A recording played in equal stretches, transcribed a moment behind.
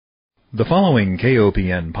The following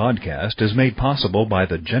KOPN podcast is made possible by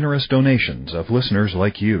the generous donations of listeners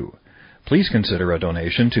like you. Please consider a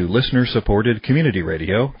donation to listener-supported community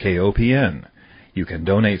radio, KOPN. You can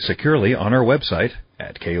donate securely on our website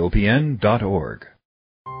at kopn.org.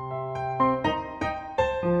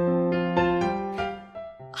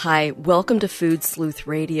 Hi, welcome to Food Sleuth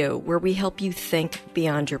Radio, where we help you think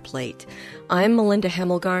beyond your plate. I'm Melinda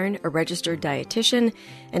Hemmelgarn, a registered dietitian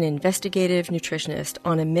and investigative nutritionist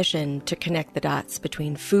on a mission to connect the dots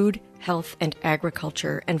between food, health, and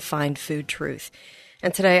agriculture and find food truth.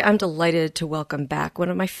 And today I'm delighted to welcome back one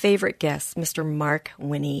of my favorite guests, Mr. Mark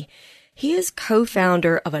Winnie. He is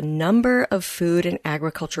co-founder of a number of food and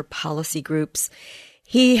agriculture policy groups.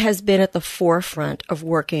 He has been at the forefront of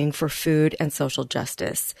working for food and social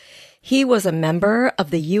justice. He was a member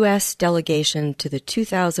of the U.S. delegation to the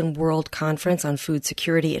 2000 World Conference on Food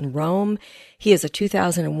Security in Rome. He is a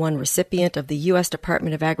 2001 recipient of the U.S.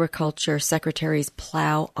 Department of Agriculture Secretary's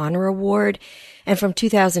Plow Honor Award. And from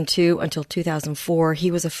 2002 until 2004,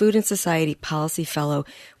 he was a Food and Society Policy Fellow,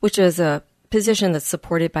 which is a position that's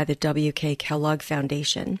supported by the W.K. Kellogg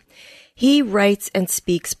Foundation. He writes and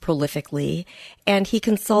speaks prolifically, and he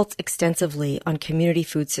consults extensively on community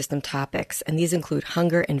food system topics, and these include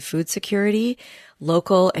hunger and food security,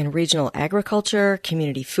 local and regional agriculture,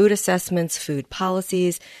 community food assessments, food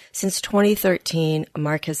policies. Since 2013,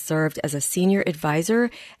 Mark has served as a senior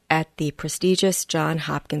advisor at the prestigious Johns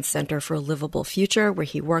Hopkins Center for a Livable Future, where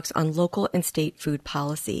he works on local and state food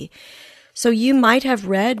policy. So you might have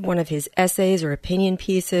read one of his essays or opinion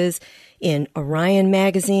pieces in Orion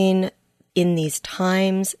Magazine, In These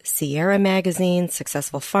Times, Sierra Magazine,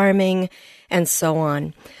 Successful Farming, and so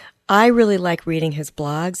on. I really like reading his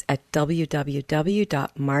blogs at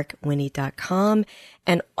www.markwinnie.com,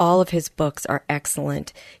 and all of his books are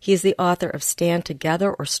excellent. He is the author of Stand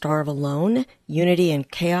Together or Starve Alone, Unity and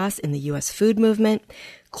Chaos in the U.S. Food Movement,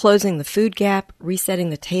 Closing the Food Gap, Resetting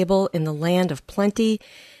the Table in the Land of Plenty,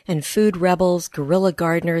 and Food Rebels, Guerrilla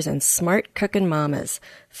Gardeners, and Smart Cookin' Mamas,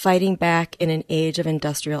 Fighting Back in an Age of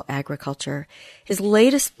Industrial Agriculture. His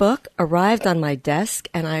latest book arrived on my desk,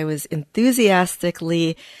 and I was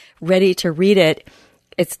enthusiastically ready to read it.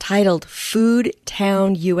 It's titled Food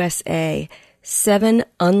Town USA, 7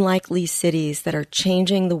 Unlikely Cities That Are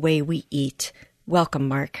Changing the Way We Eat. Welcome,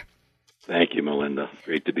 Mark. Thank you, Melinda.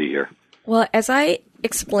 Great to be here. Well, as I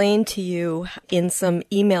explained to you in some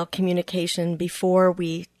email communication before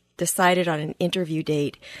we decided on an interview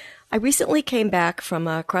date, I recently came back from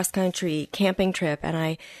a cross-country camping trip, and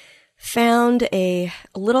I found a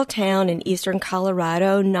little town in eastern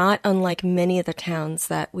Colorado, not unlike many of the towns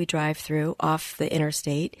that we drive through off the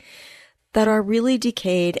interstate, that are really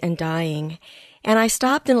decayed and dying. And I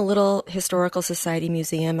stopped in a little historical society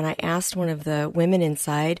museum, and I asked one of the women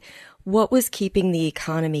inside what was keeping the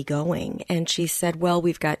economy going. And she said, well,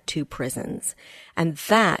 we've got 2 prisons. And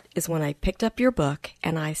that is when I picked up your book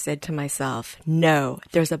and I said to myself, no,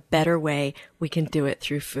 there's a better way we can do it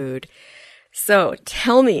through food. So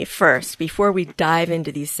tell me first, before we dive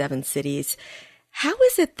into these 7 cities, how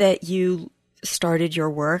is it that you started your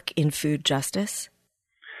work in food justice?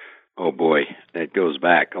 Oh boy, it goes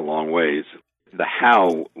back a long ways. The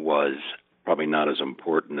how was probably not as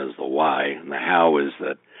important as the why. And the how is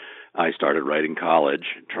that I started right in college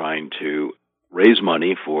trying to raise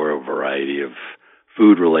money for a variety of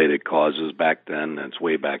food-related causes back then. It's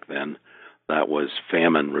way back then. That was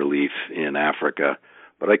famine relief in Africa.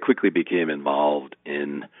 But I quickly became involved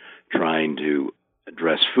in trying to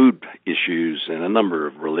address food issues and a number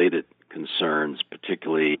of related concerns,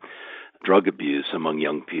 particularly drug abuse among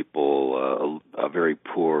young people, a very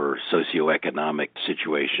poor socioeconomic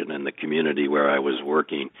situation in the community where I was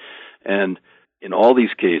working. And in all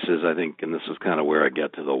these cases, I think, and this is kind of where I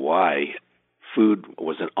get to the why, food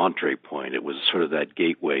was an entree point. It was sort of that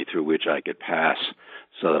gateway through which I could pass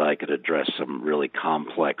so that I could address some really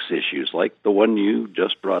complex issues like the one you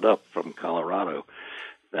just brought up from Colorado.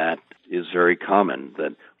 That is very common,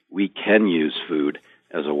 that we can use food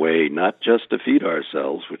as a way not just to feed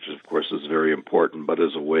ourselves, which of course is very important, but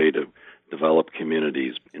as a way to develop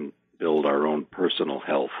communities and build our own personal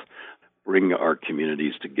health, bring our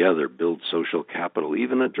communities together, build social capital,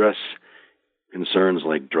 even address concerns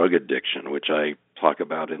like drug addiction, which I talk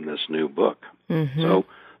about in this new book. Mm-hmm. So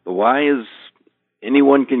the why is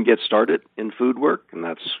anyone can get started in food work, and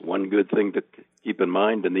that's one good thing to keep in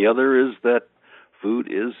mind. And the other is that food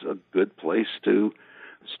is a good place to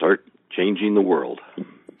start changing the world.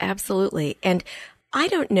 Absolutely. And I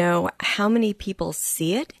don't know how many people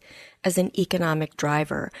see it as an economic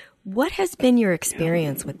driver. What has been your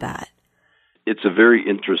experience with that? It's a very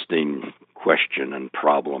interesting question and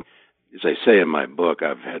problem. as I say in my book,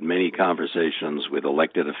 I've had many conversations with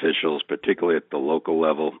elected officials, particularly at the local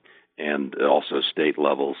level and also state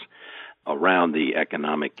levels, around the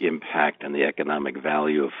economic impact and the economic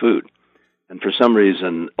value of food. And for some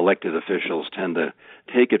reason, elected officials tend to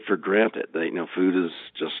take it for granted. Food is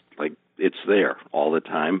just like it's there all the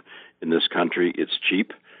time. In this country, it's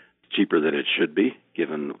cheap, cheaper than it should be,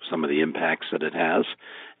 given some of the impacts that it has.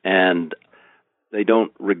 And they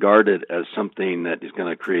don't regard it as something that is going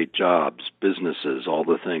to create jobs, businesses, all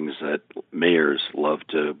the things that mayors love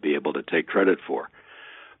to be able to take credit for.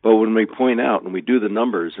 But when we point out and we do the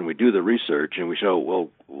numbers and we do the research and we show, well,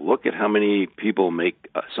 look at how many people make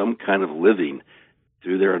some kind of living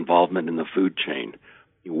through their involvement in the food chain.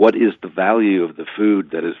 What is the value of the food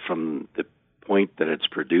that is from the point that it's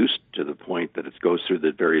produced to the point that it goes through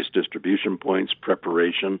the various distribution points,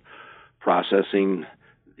 preparation, processing,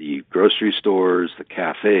 the grocery stores, the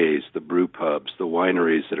cafes, the brew pubs, the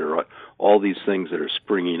wineries that are all these things that are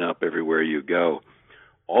springing up everywhere you go.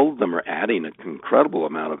 All of them are adding an incredible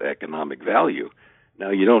amount of economic value.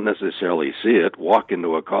 Now, you don't necessarily see it. Walk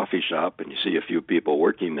into a coffee shop and you see a few people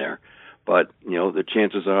working there. But, the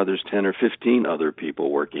chances are there's 10 or 15 other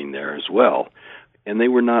people working there as well. And they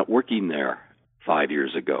were not working there 5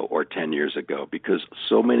 years ago or 10 years ago because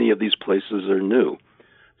so many of these places are new.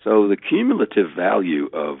 So the cumulative value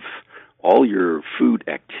of all your food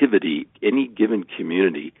activity, any given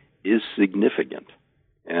community, is significant.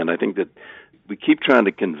 And I think that we keep trying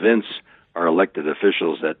to convince our elected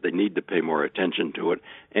officials that they need to pay more attention to it,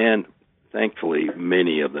 and thankfully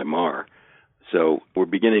many of them are. So we're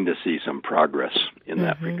beginning to see some progress in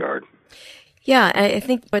that regard. Yeah, I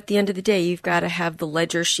think at the end of the day, you've got to have the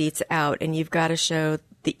ledger sheets out and you've got to show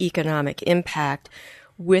the economic impact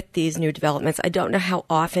with these new developments. I don't know how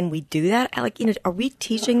often we do that. Are we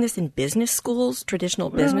teaching this in business schools,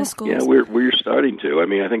 traditional business schools? Yeah, we're starting to.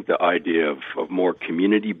 I think the idea of more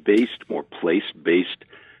community-based, more place-based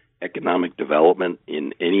economic development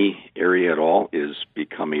in any area at all is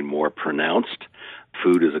becoming more pronounced.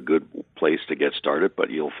 Food is a good place to get started,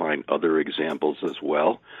 but you'll find other examples as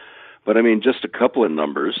well. But just a couple of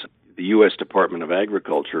numbers. The U.S. Department of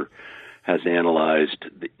Agriculture has analyzed,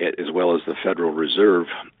 as well as the Federal Reserve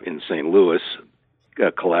in St. Louis,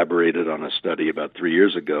 collaborated on a study about 3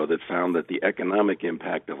 years ago that found that the economic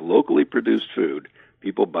impact of locally produced food,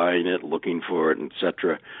 people buying it, looking for it,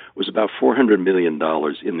 etc., was about $400 million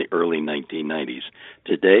in the early 1990s.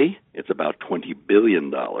 Today, it's about $20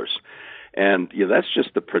 billion. And that's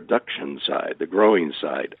just the production side, the growing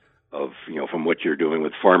side of, from what you're doing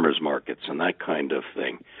with farmers markets and that kind of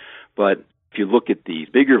thing. But if you look at the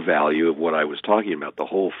bigger value of what I was talking about, the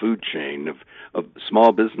whole food chain of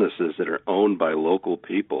small businesses that are owned by local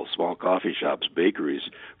people, small coffee shops, bakeries,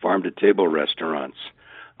 farm-to-table restaurants,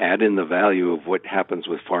 add in the value of what happens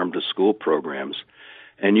with farm-to-school programs,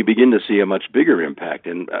 and you begin to see a much bigger impact.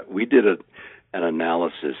 And we did an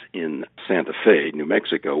analysis in Santa Fe, New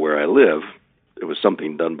Mexico, where I live. It was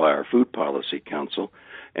something done by our Food Policy Council,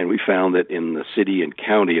 and we found that in the city and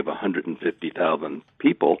county of 150,000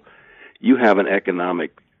 people, you have an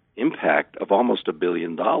economic impact of almost $1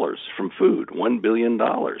 billion from food, $1 billion.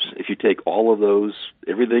 If you take all of those,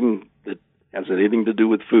 everything that has anything to do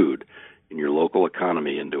with food in your local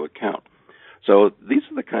economy into account. So these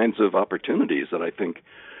are the kinds of opportunities that I think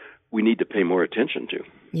we need to pay more attention to.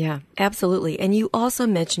 Yeah, absolutely. And you also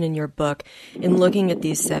mentioned in your book, in looking at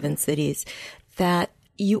these 7 cities, that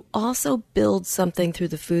you also build something through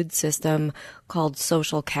the food system called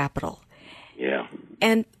social capital. Yeah.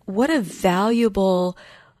 And what a valuable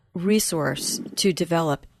resource to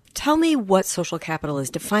develop. Tell me what social capital is.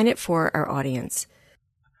 Define it for our audience.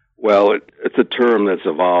 Well, it's a term that's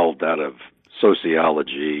evolved out of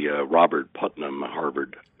sociology. Robert Putnam, a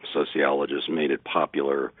Harvard sociologist, made it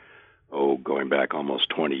popular, going back almost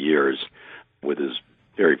 20 years with his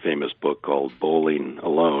very famous book called Bowling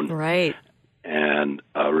Alone. Right. And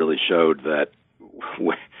really showed that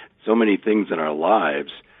so many things in our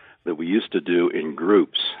lives that we used to do in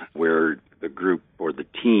groups, where the group or the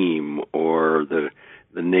team or the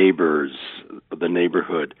neighbors, the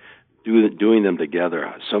neighborhood, doing them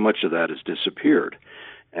together, so much of that has disappeared.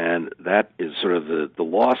 And that is sort of the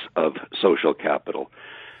loss of social capital.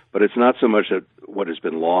 But it's not so much that what has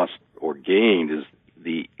been lost or gained, is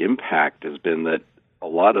the impact has been that a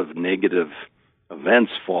lot of negative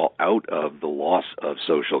events fall out of the loss of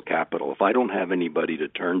social capital. If I don't have anybody to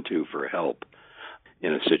turn to for help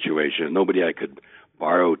in a situation, nobody I could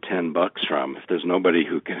borrow $10 from, if there's nobody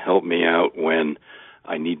who can help me out when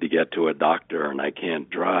I need to get to a doctor and I can't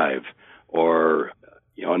drive, or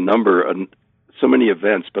a number of so many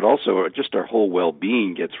events, but also just our whole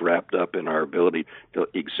well-being gets wrapped up in our ability to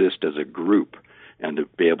exist as a group and to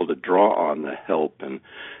be able to draw on the help and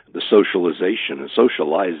the socialization and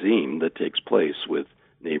socializing that takes place with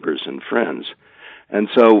neighbors and friends. And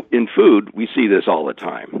so in food, we see this all the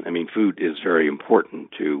time. I mean, food is very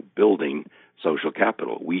important to building social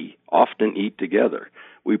capital. We often eat together.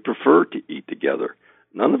 We prefer to eat together.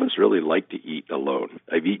 None of us really like to eat alone.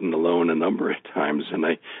 I've eaten alone a number of times, and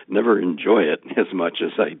I never enjoy it as much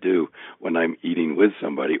as I do when I'm eating with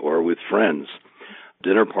somebody or with friends.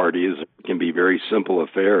 Dinner parties can be very simple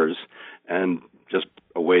affairs and just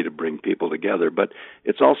a way to bring people together, but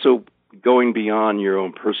it's also going beyond your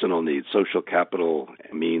own personal needs. Social capital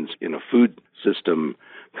means in a food system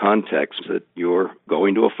context that you're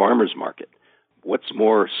going to a farmer's market. What's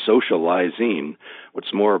more socializing,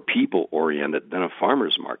 what's more people-oriented than a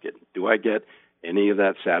farmer's market? Do I get any of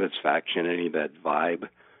that satisfaction, any of that vibe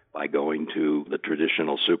by going to the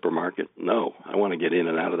traditional supermarket? No. I want to get in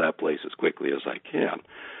and out of that place as quickly as I can.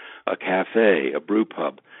 A cafe, a brew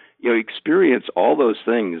pub. Experience all those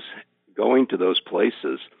things going to those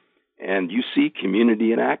places, and you see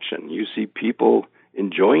community in action. You see people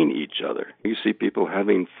enjoying each other. You see people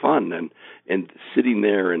having fun and sitting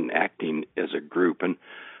there and acting as a group. And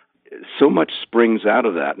so much springs out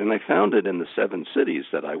of that. And I found it in the 7 cities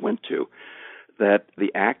that I went to, that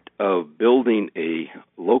the act of building a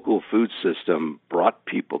local food system brought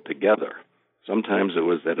people together. Sometimes it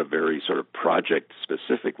was at a very sort of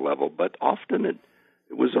project-specific level, but often it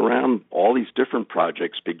was around all these different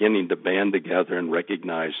projects beginning to band together and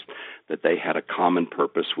recognize that they had a common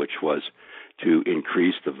purpose, which was to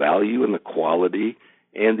increase the value and the quality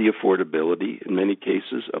and the affordability, in many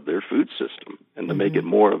cases, of their food system, and to make it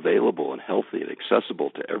more available and healthy and accessible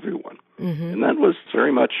to everyone. And that was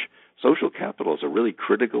very much social capital is a really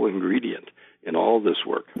critical ingredient in all this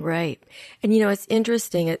work. Right. And, it's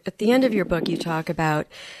interesting. At the end of your book, you talk about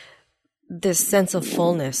this sense of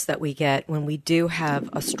fullness that we get when we do have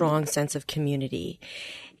a strong sense of community.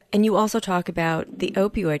 And you also talk about the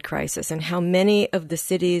opioid crisis and how many of the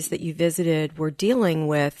cities that you visited were dealing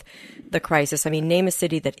with the crisis. I mean, name a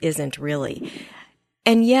city that isn't really.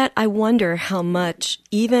 And yet I wonder how much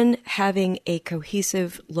even having a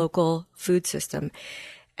cohesive local food system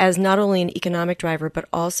as not only an economic driver, but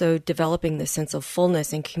also developing the sense of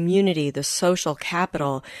fullness and community, the social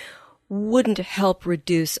capital, wouldn't help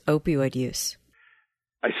reduce opioid use.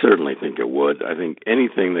 I certainly think it would. I think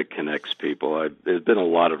anything that connects people, there's been a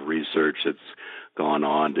lot of research that's gone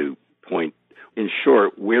on to point, in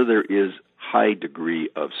short, where there is high degree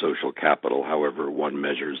of social capital, however one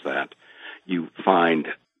measures that, you find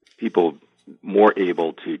people more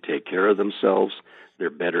able to take care of themselves. They're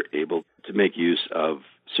better able to make use of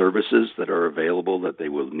services that are available that they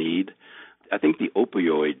will need. I think the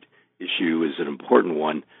opioid issue is an important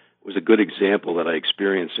one. It was a good example that I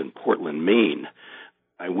experienced in Portland, Maine.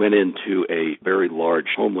 I went into a very large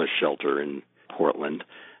homeless shelter in Portland,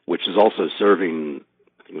 which is also serving,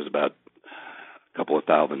 I think it was about a couple of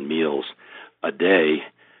thousand meals a day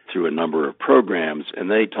through a number of programs.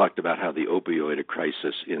 And they talked about how the opioid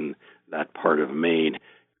crisis in that part of Maine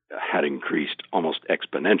had increased almost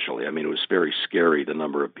exponentially. I mean, it was very scary, the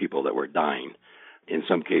number of people that were dying, in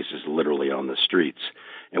some cases literally on the streets.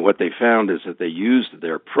 And what they found is that they used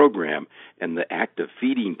their program and the act of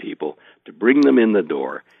feeding people to bring them in the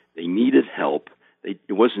door. They needed help. It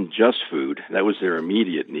wasn't just food. That was their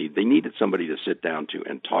immediate need. They needed somebody to sit down to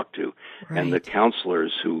and talk to. Right. And the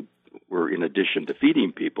counselors who were, in addition to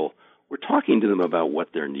feeding people, were talking to them about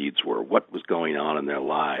what their needs were, what was going on in their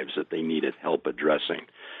lives that they needed help addressing.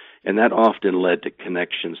 And that often led to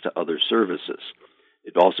connections to other services.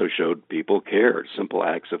 It also showed people cared. Simple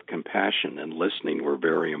acts of compassion and listening were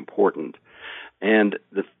very important. And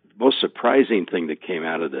the most surprising thing that came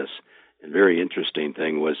out of this, and very interesting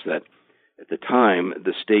thing, was that at the time,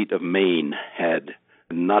 the state of Maine had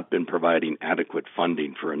not been providing adequate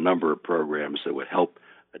funding for a number of programs that would help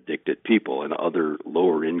addicted people and other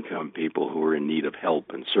lower-income people who were in need of help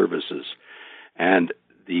and services. And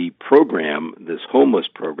the program, this homeless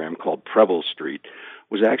program called Preble Street,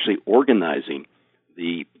 was actually organizing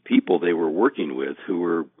the people they were working with who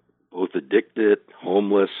were both addicted,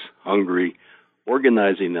 homeless, hungry,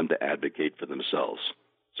 organizing them to advocate for themselves.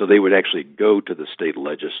 So they would actually go to the state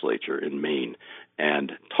legislature in Maine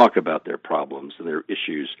and talk about their problems and their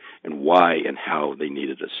issues and why and how they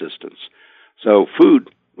needed assistance. So food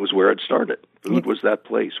was where it started. Food was that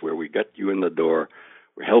place where we got you in the door,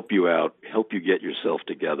 we help you out, help you get yourself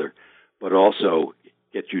together, but also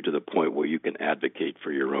get you to the point where you can advocate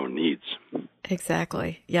for your own needs.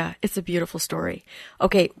 Exactly. Yeah, it's a beautiful story.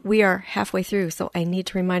 Okay, we are halfway through, so I need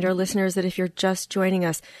to remind our listeners that if you're just joining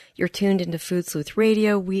us, you're tuned into Food Sleuth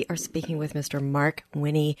Radio. We are speaking with Mr. Mark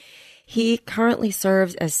Winnie. He currently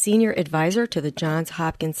serves as senior advisor to the Johns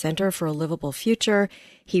Hopkins Center for a Livable Future.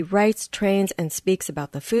 He writes, trains, and speaks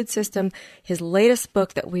about the food system. His latest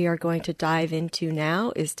book that we are going to dive into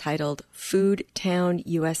now is titled Food Town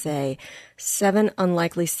USA, 7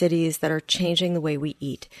 Unlikely Cities That Are Changing the Way We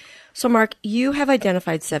Eat. So, Mark, you have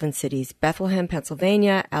identified 7 cities: Bethlehem,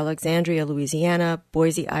 Pennsylvania, Alexandria, Louisiana,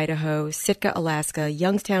 Boise, Idaho, Sitka, Alaska,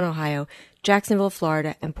 Youngstown, Ohio, Jacksonville,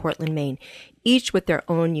 Florida, and Portland, Maine, each with their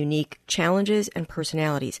own unique challenges and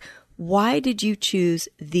personalities. Why did you choose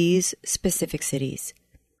these specific cities?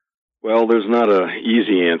 Well, there's not an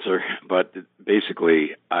easy answer, but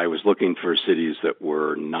basically I was looking for cities that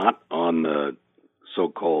were not on the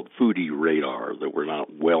so-called foodie radar, that were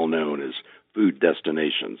not well known as food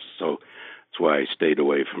destinations. So that's why I stayed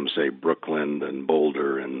away from, say, Brooklyn and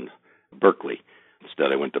Boulder and Berkeley.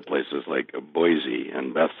 Instead, I went to places like Boise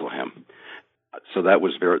and Bethlehem. So that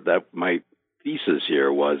was my thesis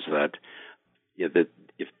here was that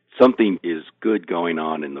if something is good going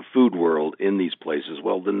on in the food world in these places,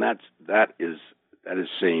 well, then that is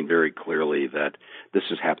saying very clearly that this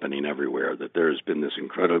is happening everywhere, that there has been this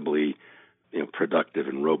incredibly productive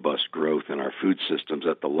and robust growth in our food systems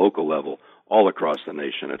at the local level all across the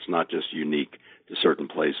nation. It's not just unique to certain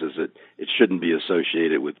places. It shouldn't be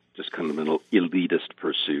associated with just kind of an elitist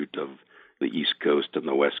pursuit of the East Coast and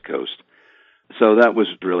the West Coast. So that was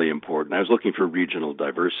really important. I was looking for regional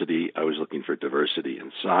diversity. I was looking for diversity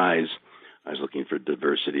in size. I was looking for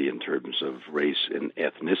diversity in terms of race and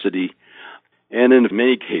ethnicity. And in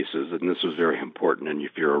many cases, and this was very important, and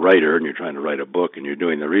if you're a writer and you're trying to write a book and you're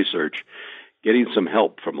doing the research, getting some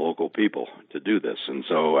help from local people to do this. And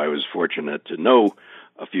so I was fortunate to know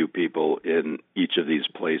a few people in each of these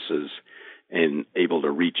places and able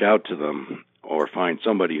to reach out to them or find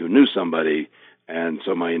somebody who knew somebody. And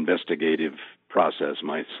so my investigative process,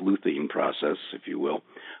 my sleuthing process, if you will,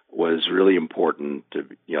 was really important.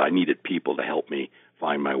 I needed people to help me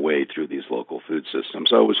find my way through these local food systems.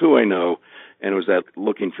 So it was who I know, and it was that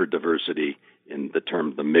looking for diversity in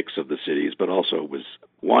the mix of the cities, but also was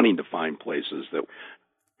wanting to find places that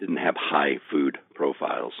didn't have high food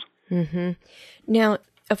profiles. Mm-hmm. Now,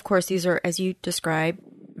 of course, these are, as you describe,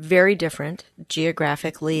 very different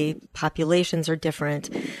geographically. Populations are different.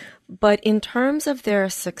 But in terms of their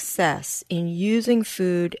success in using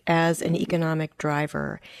food as an economic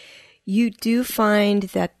driver, you do find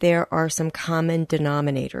that there are some common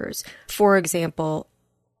denominators. For example,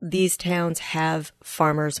 these towns have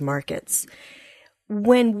farmers markets.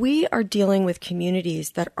 When we are dealing with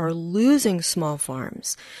communities that are losing small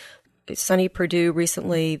farms, Sonny Perdue,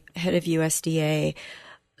 recently head of USDA,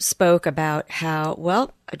 spoke about how,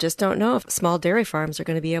 well, I just don't know if small dairy farms are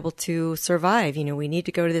going to be able to survive. We need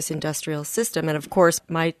to go to this industrial system. And of course,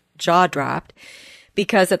 my jaw dropped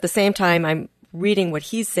because at the same time I'm reading what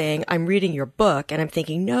he's saying, I'm reading your book, and I'm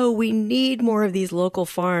thinking, no, we need more of these local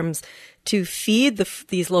farms to feed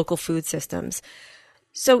these local food systems.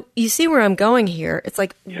 So you see where I'm going here. It's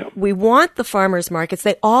like we want the farmers markets.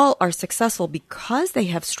 They all are successful because they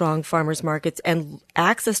have strong farmers markets and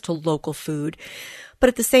access to local food. But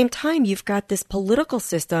at the same time, you've got this political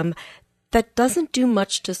system that doesn't do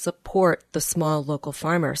much to support the small local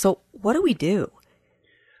farmer. So what do we do?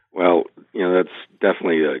 Well, that's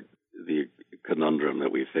definitely the conundrum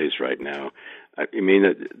that we face right now. I mean,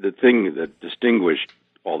 the thing that distinguished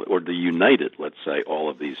the united, let's say, all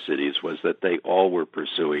of these cities was that they all were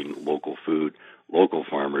pursuing local food, local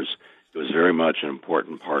farmers. It was very much an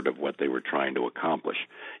important part of what they were trying to accomplish.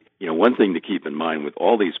 One thing to keep in mind with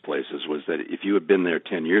all these places was that if you had been there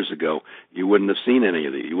 10 years ago, you wouldn't have seen any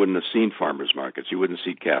of these. You wouldn't have seen farmers markets. You wouldn't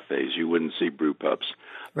see cafes. You wouldn't see brew pubs.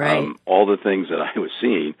 Right. All the things that I was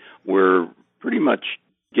seeing were pretty much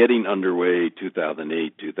getting underway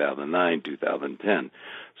 2008, 2009, 2010.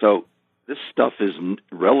 So this stuff is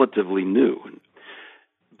relatively new.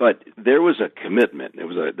 But there was a commitment. There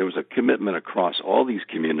was a commitment across all these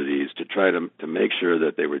communities to try to make sure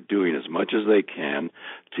that they were doing as much as they can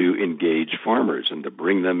to engage farmers and to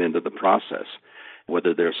bring them into the process,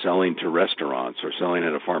 whether they're selling to restaurants or selling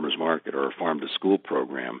at a farmer's market or a farm-to-school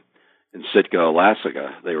program. In Sitka,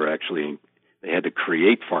 Alaska, they had to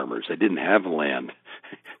create farmers. They didn't have land.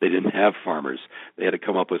 They didn't have farmers. They had to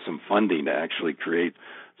come up with some funding to actually create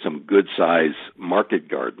some good-sized market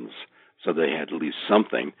gardens. So they had at least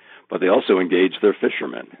something, but they also engaged their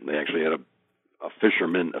fishermen. They actually had a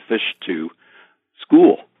fish to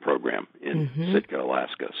school program in Sitka,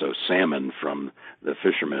 Alaska. So salmon from the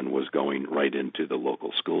fishermen was going right into the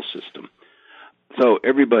local school system. So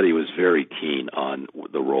everybody was very keen on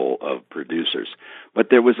the role of producers. But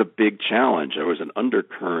there was a big challenge. There was an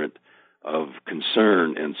undercurrent of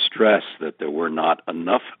concern and stress that there were not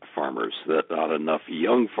enough farmers, that not enough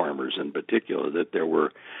young farmers in particular, that there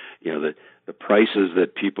were, the prices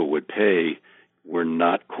that people would pay were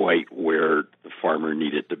not quite where the farmer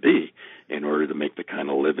needed to be in order to make the kind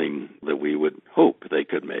of living that we would hope they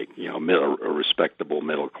could make, a respectable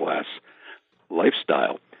middle-class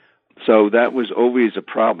lifestyle. So that was always a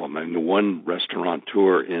problem. I mean, the one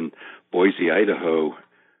restaurateur in Boise, Idaho,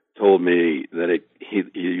 told me that he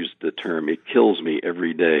used the term, "It kills me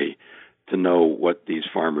every day to know what these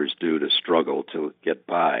farmers do to struggle to get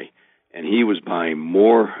by." And he was buying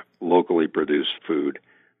more locally produced food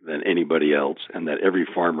than anybody else, and that every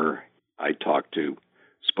farmer I talked to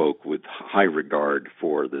spoke with high regard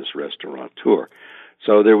for this restaurateur.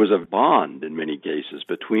 So there was a bond in many cases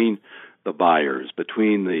between the buyers,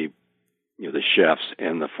 between the chefs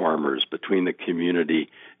and the farmers, between the community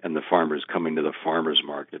and the farmers coming to the farmers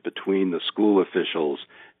market, between the school officials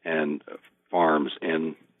and farms, and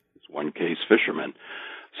in one case, fishermen.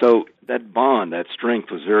 So that bond, that strength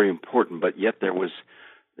was very important, but yet there was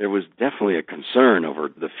definitely a concern over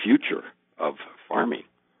the future of farming.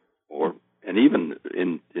 And even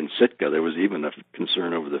in Sitka, there was even a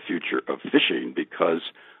concern over the future of fishing because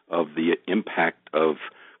of the impact of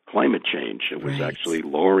climate change. It was actually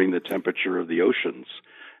lowering the temperature of the oceans,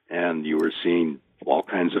 and you were seeing all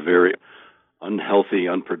kinds of very unhealthy,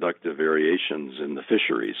 unproductive variations in the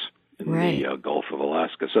fisheries in the Gulf of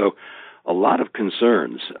Alaska. So a lot of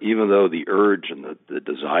concerns, even though the urge and the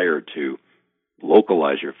desire to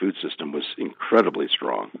localize your food system was incredibly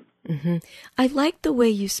strong. Mm-hmm. I like the way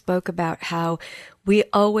you spoke about how we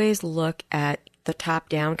always look at the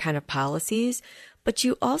top-down kind of policies, but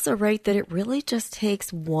you also write that it really just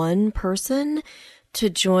takes one person to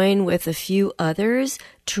join with a few others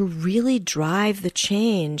to really drive the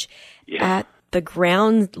change at the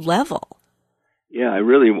ground level. Yeah, I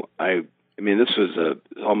mean, this was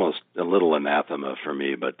almost a little anathema for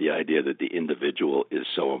me, but the idea that the individual is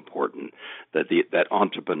so important, that that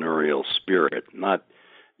entrepreneurial spirit, not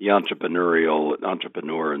the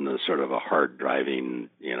entrepreneur in the sort of a hard-driving,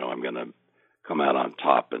 I'm going to come out on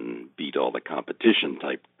top and beat all the competition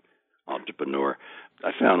type entrepreneur.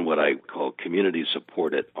 I found what I call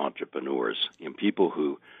community-supported entrepreneurs, people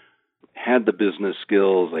who had the business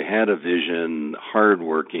skills, they had a vision,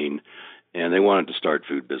 hardworking, and they wanted to start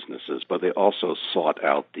food businesses, but they also sought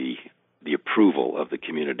out the approval of the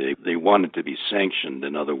community. They wanted to be sanctioned,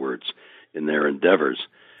 in other words, in their endeavors,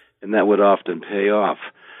 and that would often pay off.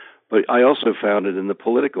 But I also found it in the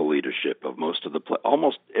political leadership of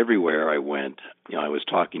almost everywhere I went. I was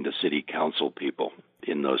talking to city council people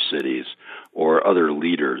in those cities or other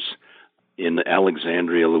leaders. In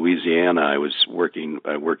Alexandria, Louisiana, I was working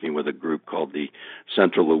with a group called the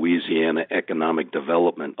Central Louisiana Economic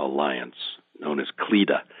Development Alliance, known as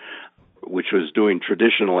CLEDA, which was doing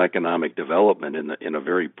traditional economic development in a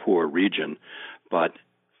very poor region, but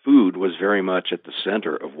food was very much at the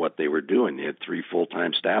center of what they were doing. They had 3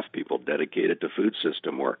 full-time staff people dedicated to food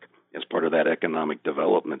system work as part of that economic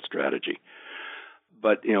development strategy.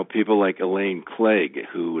 But, people like Elaine Clegg,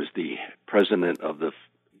 who was the president of the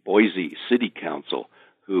Boise City Council,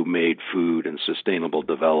 who made food and sustainable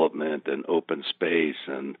development and open space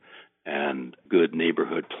and good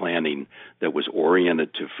neighborhood planning that was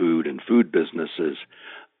oriented to food and food businesses,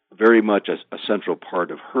 very much a central part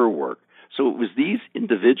of her work. So it was these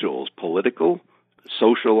individuals, political,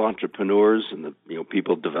 social entrepreneurs, and the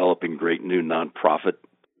people developing great new nonprofit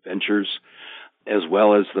ventures, as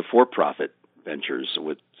well as the for-profit ventures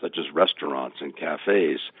such as restaurants and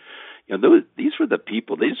cafes. These were the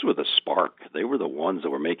people, these were the spark. They were the ones that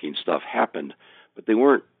were making stuff happen, but they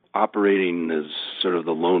weren't operating as sort of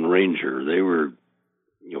the Lone Ranger. They were,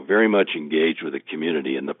 very much engaged with the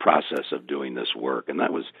community in the process of doing this work. And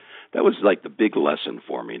that was like the big lesson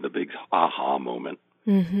for me, the big aha moment.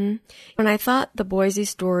 Mm-hmm. And I thought the Boise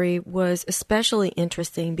story was especially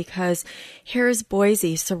interesting because here's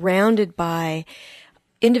Boise surrounded by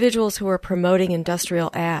individuals who are promoting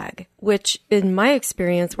industrial ag, which in my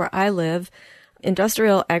experience where I live,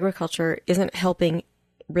 industrial agriculture isn't helping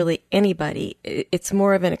really anybody. It's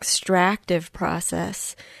more of an extractive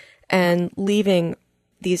process and leaving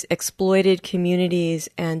these exploited communities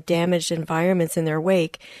and damaged environments in their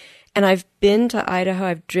wake. And I've been to Idaho.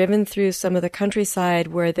 I've driven through some of the countryside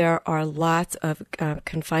where there are lots of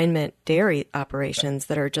confinement dairy operations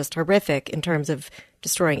that are just horrific in terms of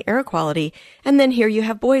destroying air quality. And then here you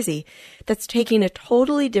have Boise that's taking a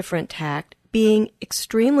totally different tack, being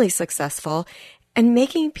extremely successful and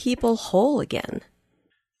making people whole again.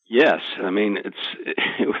 Yes, I mean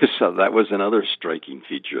that was another striking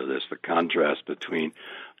feature of this, the contrast between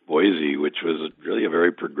Boise, which was really a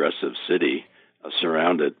very progressive city,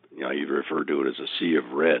 surrounded, you'd refer to it as a sea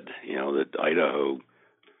of red. That Idaho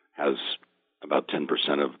has about 10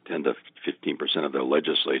 to 15% of their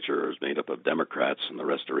legislature is made up of Democrats and the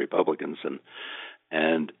rest are Republicans,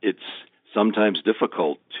 and it's sometimes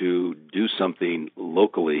difficult to do something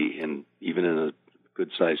locally, and even in a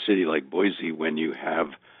good-sized city like Boise, when you have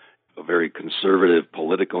a very conservative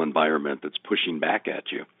political environment that's pushing back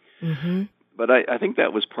at you. Mm-hmm. But I think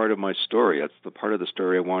that was part of my story. That's the part of the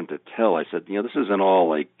story I wanted to tell. I said, this isn't all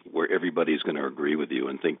like where everybody's going to agree with you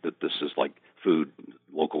and think that this is like food,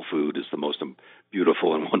 local food is the most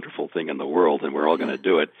beautiful and wonderful thing in the world, and we're all going to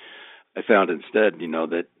do it. I found instead,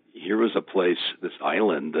 that here was a place, this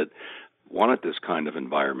island, that wanted this kind of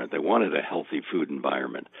environment. They wanted a healthy food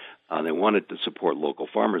environment. They wanted to support local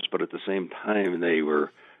farmers, but at the same time, they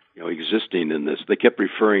were existing in this. They kept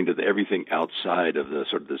referring to everything outside of the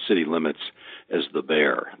sort of the city limits as the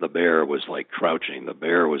bear. The bear was like crouching. The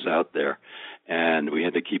bear was out there, and we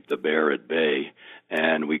had to keep the bear at bay.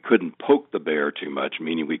 And we couldn't poke the bear too much,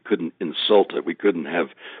 meaning we couldn't insult it. We couldn't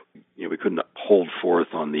we couldn't hold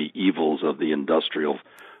forth on the evils of the industrial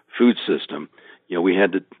food system. We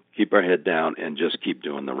had to keep our head down and just keep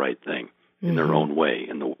doing the right thing in their own way,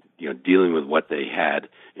 and dealing with what they had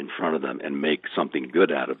in front of them and make something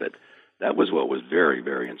good out of it. That was what was very,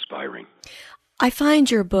 very inspiring. I find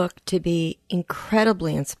your book to be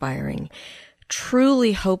incredibly inspiring,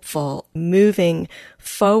 truly hopeful, moving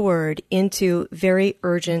forward into very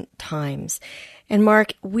urgent times. And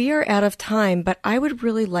Mark, we are out of time, but I would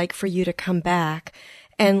really like for you to come back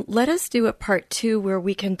and let us do a part 2 where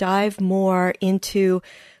we can dive more into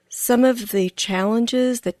some of the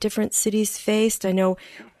challenges that different cities faced. I know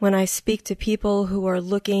when I speak to people who are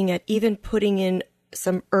looking at even putting in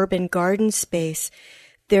some urban garden space,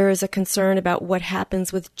 there is a concern about what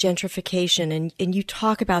happens with gentrification, and you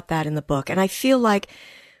talk about that in the book. And I feel like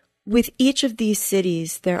with each of these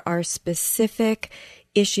cities, there are specific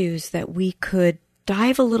issues that we could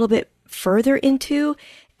dive a little bit further into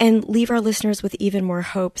and leave our listeners with even more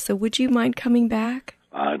hope. So would you mind coming back?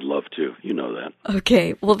 I'd love to. You know that.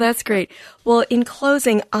 Okay. Well, that's great. Well, in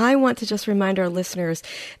closing, I want to just remind our listeners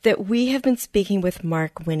that we have been speaking with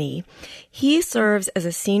Mark Winnie. He serves as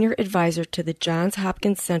a senior advisor to the Johns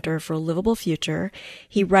Hopkins Center for a Livable Future.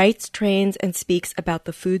 He writes, trains, and speaks about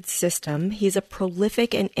the food system. He's a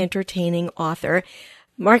prolific and entertaining author.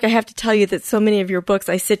 Mark, I have to tell you that so many of your books,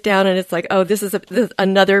 I sit down and it's like, oh, this is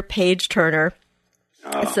another page turner.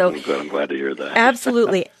 So I'm glad to hear that.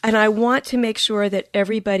 Absolutely. And I want to make sure that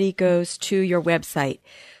everybody goes to your website.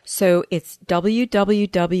 So it's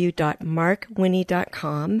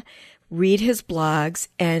www.markwinnie.com. Read his blogs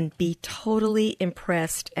and be totally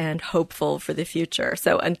impressed and hopeful for the future.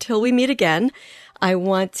 So until we meet again, I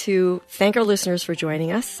want to thank our listeners for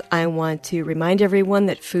joining us. I want to remind everyone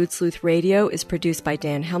that Food Sleuth Radio is produced by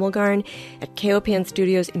Dan Hemmelgarn at KOPN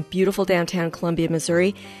Studios in beautiful downtown Columbia,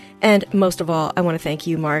 Missouri. And most of all, I want to thank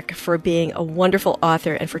you, Mark, for being a wonderful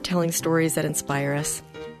author and for telling stories that inspire us.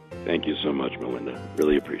 Thank you so much, Melinda.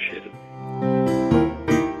 Really appreciate it.